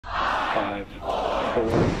5, 4, 3,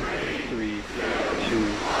 2, 1.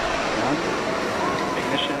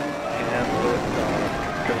 Ignition and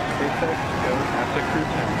liftoff. Go SpaceX, go NASA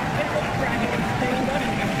Crew-10.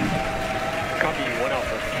 Copy, 1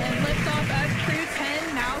 Alpha. And liftoff of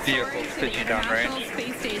Crew-10, now soaring to the International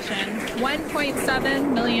Space Station.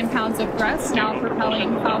 1.7 million pounds of thrust, now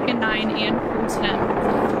propelling Falcon 9 and Crew-10.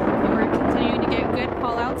 And we're continuing to get good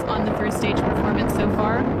call-outs on the first stage performance so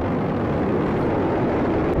far.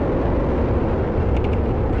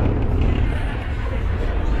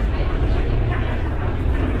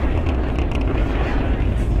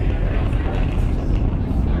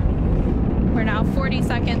 We're now 40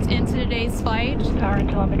 seconds into today's flight. Power and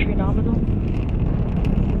telemetry nominal.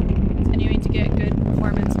 Continuing to get good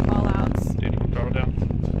performance call-outs. Dude, throttle down.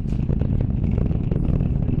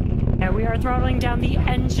 Yeah, we are throttling down the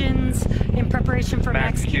engines in preparation for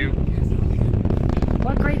Max Q.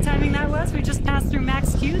 What great timing that was. We just passed through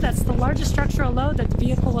Max Q. That's the largest structural load that the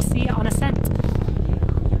vehicle will see on ascent.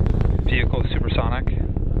 Vehicle supersonic.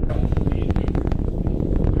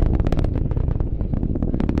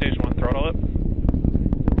 Stage 1, throttle up.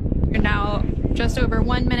 We're now just over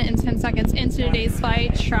 1 minute and 10 seconds into today's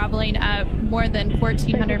flight, traveling at more than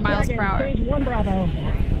 1,400 miles per hour. Stage 1 Bravo.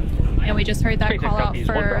 And we just heard that call out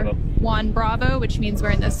for 1 Bravo, which means we're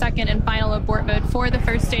in the second and final abort mode for the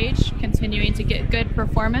first stage, continuing to get good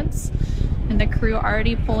performance. And the crew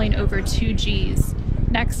already pulling over 2 Gs.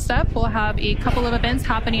 Next up, we'll have a couple of events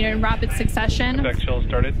happening in rapid succession. Impact chill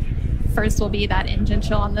started. First will be that engine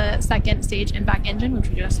chill on the second stage impact engine, which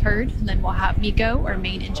we just heard. And then we'll have MECO, or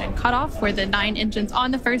main engine cutoff, where the 9 engines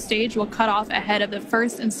on the first stage will cut off ahead of the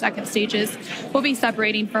first and second stages. Will be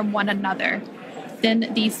separating from one another.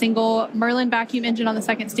 Then the single Merlin vacuum engine on the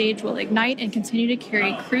second stage will ignite and continue to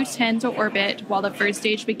carry Crew-10 to orbit while the first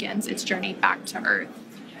stage begins its journey back to Earth.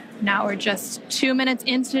 Now we're just 2 minutes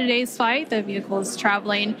into today's flight. The vehicle is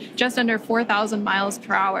traveling just under 4,000 miles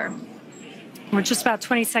per hour. We're just about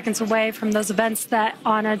 20 seconds away from those events that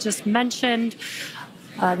Anna just mentioned.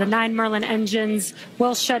 The 9 Merlin engines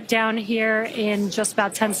will shut down here in just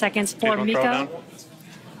about 10 seconds for MECO,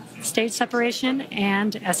 stage separation,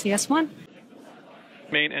 and SES-1.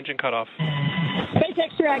 Main engine cutoff.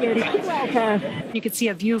 SpaceX Dragon, 2 Alpha. You can see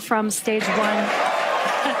a view from stage 1.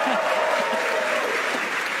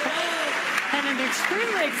 And an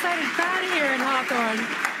extremely excited crowd here in Hawthorne.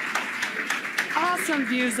 Awesome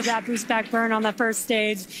views of that boost back burn on the first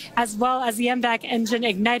stage, as well as the MVAC engine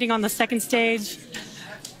igniting on the second stage.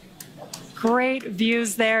 Great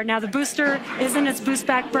views there. Now the booster is in its boost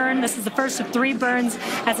back burn. This is the first of 3 burns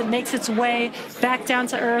as it makes its way back down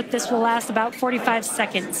to Earth. This will last about 45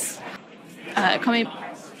 seconds.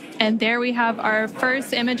 And there we have our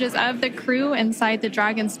first images of the crew inside the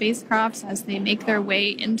Dragon spacecrafts as they make their way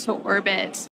into orbit.